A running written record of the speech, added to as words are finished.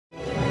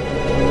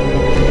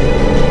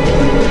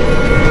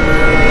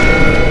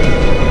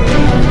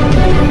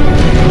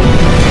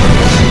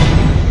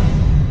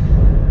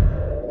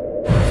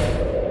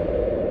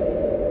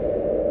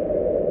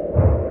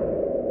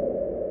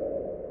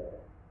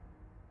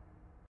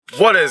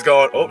What is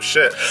going oh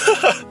shit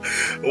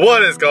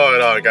what is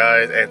going on,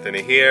 guys?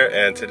 Anthony here,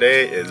 and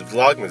today is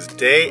Vlogmas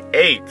day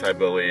 8, I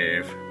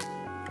believe.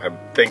 I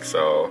think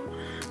so.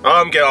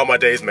 I'm getting all my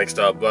days mixed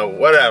up, but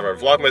whatever.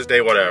 Vlogmas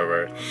day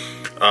whatever.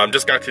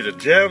 Just got to the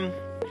gym.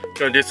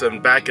 Gonna do some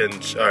back and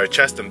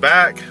chest and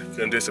back.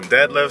 Gonna do some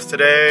deadlifts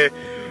today.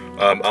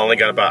 I only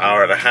got about an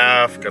hour and a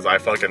half because I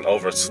fucking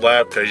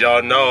overslept. Cause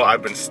y'all know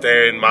I've been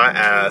staying my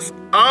ass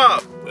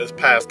up this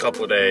past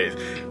couple days.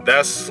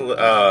 That's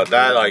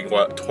that like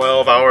what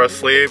 12 hours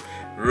sleep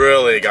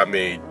really got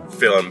me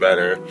feeling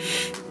better.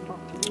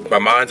 My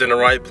mind's in the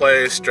right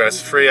place,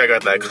 stress free. I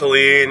got that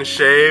clean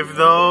shave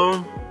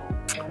though,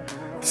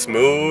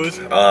 smooth.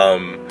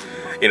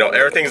 You know,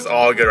 everything's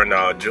all good right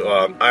now.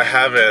 I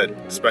have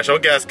a special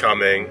guest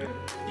coming.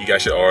 You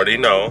guys should already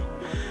know.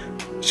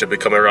 She'll be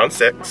coming around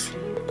 6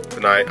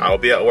 tonight. I'll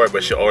be at work,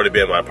 but she'll already be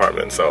in my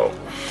apartment. So,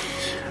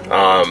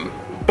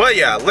 but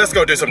yeah, let's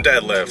go do some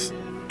deadlifts.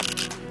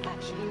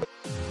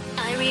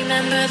 I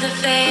remember the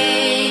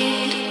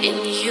fade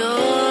in your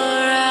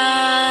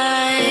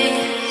eyes.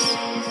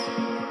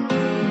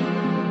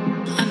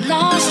 I'm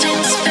lost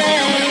in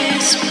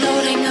space,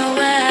 floating away.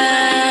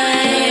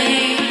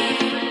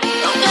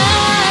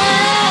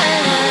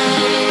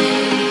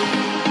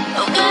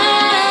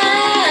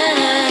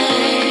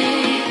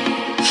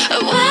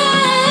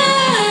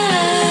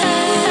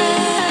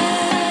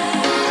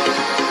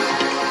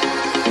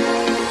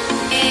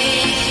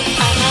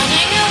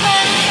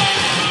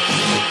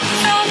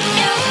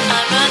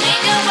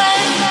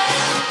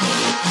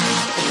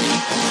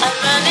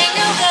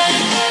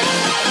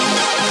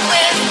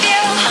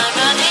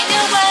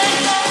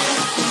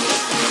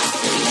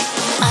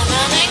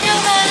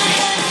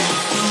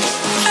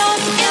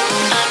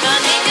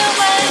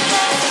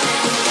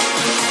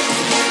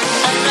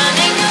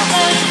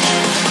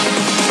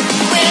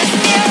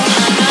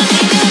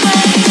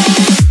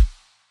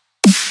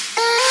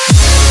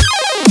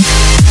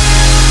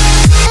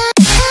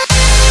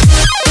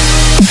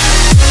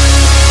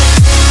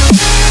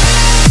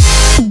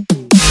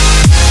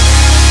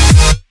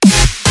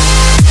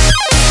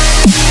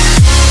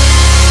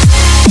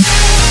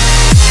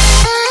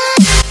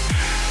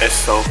 It's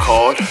so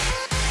cold.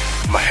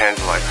 My hands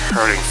are like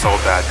hurting so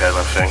bad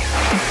deadlifting.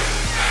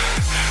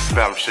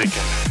 But I'm shaking.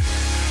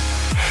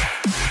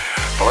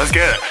 But let's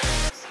get it.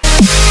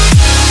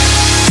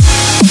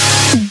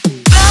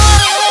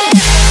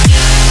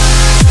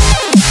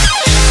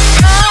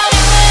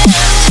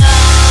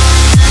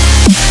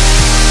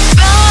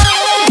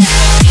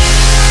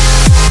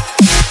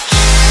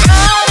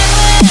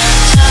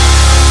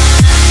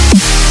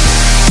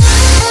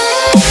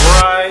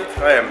 Alright,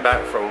 I am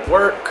back from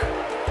work.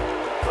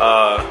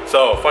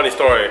 So, funny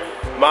story,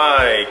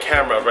 my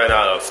camera ran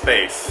out of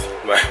space.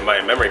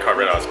 My memory card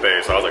ran out of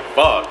space, so I was like,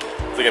 fuck.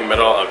 I was like in the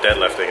middle of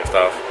deadlifting and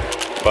stuff.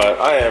 But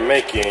I am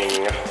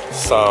making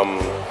some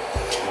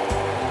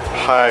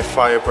high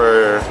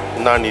fiber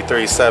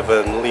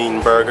 93.7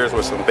 lean burgers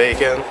with some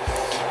bacon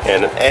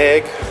and an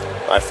egg.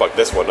 I fucked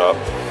this one up.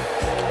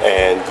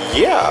 And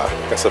yeah,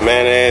 got some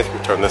mayonnaise. Let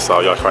me turn this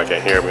off, y'all probably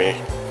can't hear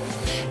me.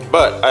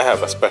 But I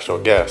have a special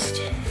guest.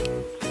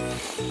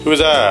 Who's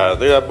that?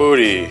 Look at that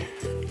booty.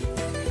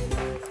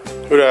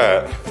 Who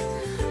that?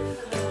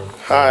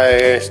 Hi,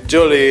 it's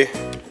Julie.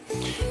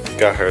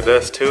 Got her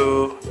this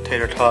too,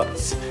 tater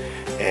tots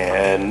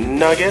and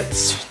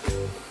nuggets.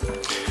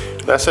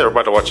 That's it, we're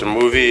about to watch a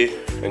movie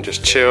and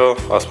just chill.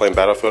 I was playing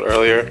Battlefield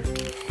earlier.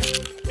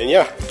 And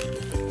yeah,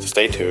 so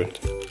stay tuned.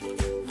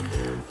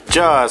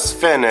 Just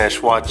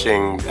finished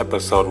watching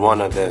episode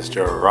 1 of this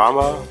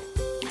drama.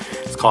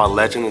 It's called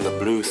Legend of the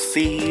Blue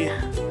Sea.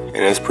 And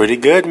it's pretty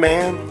good,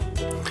 man.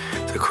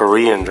 It's a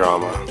Korean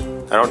drama.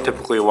 I don't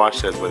typically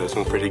watch this, but this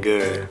one's pretty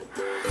good.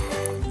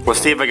 We'll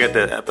see if I get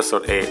to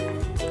episode 8,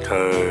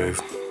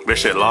 cause this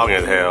shit long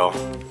as hell.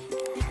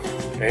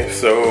 Okay,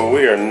 so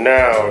we are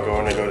now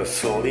going to go to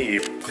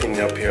sleep, clean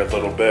up here a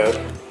little bit.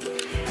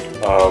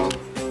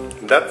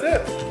 That's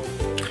it.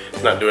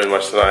 Not doing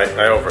much tonight.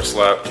 I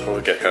overslept.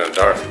 It'll get kind of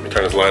dark. Let me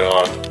turn this light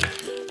on.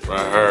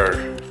 I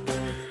heard.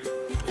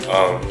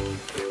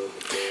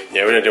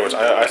 Yeah, we didn't do much.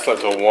 I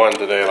slept till 1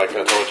 today, like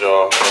I told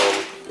y'all.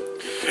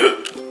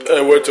 I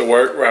went to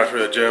work right after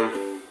the gym.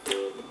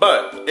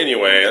 But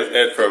anyway, that's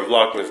it for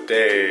Vlogmas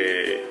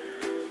day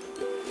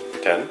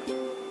 10,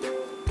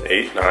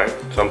 8, 9,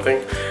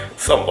 something.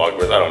 Some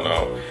Vlogmas, I don't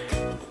know.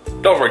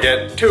 Don't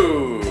forget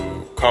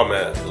to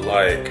comment,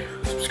 like,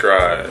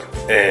 subscribe,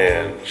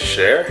 and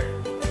share.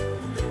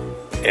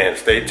 And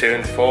stay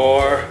tuned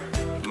for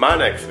my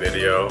next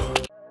video.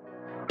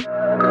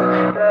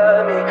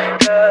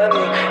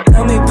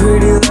 Tell me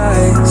pretty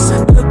lies,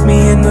 look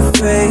me in the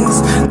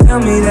face. Tell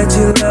me that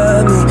you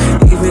love me,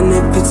 even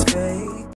if it's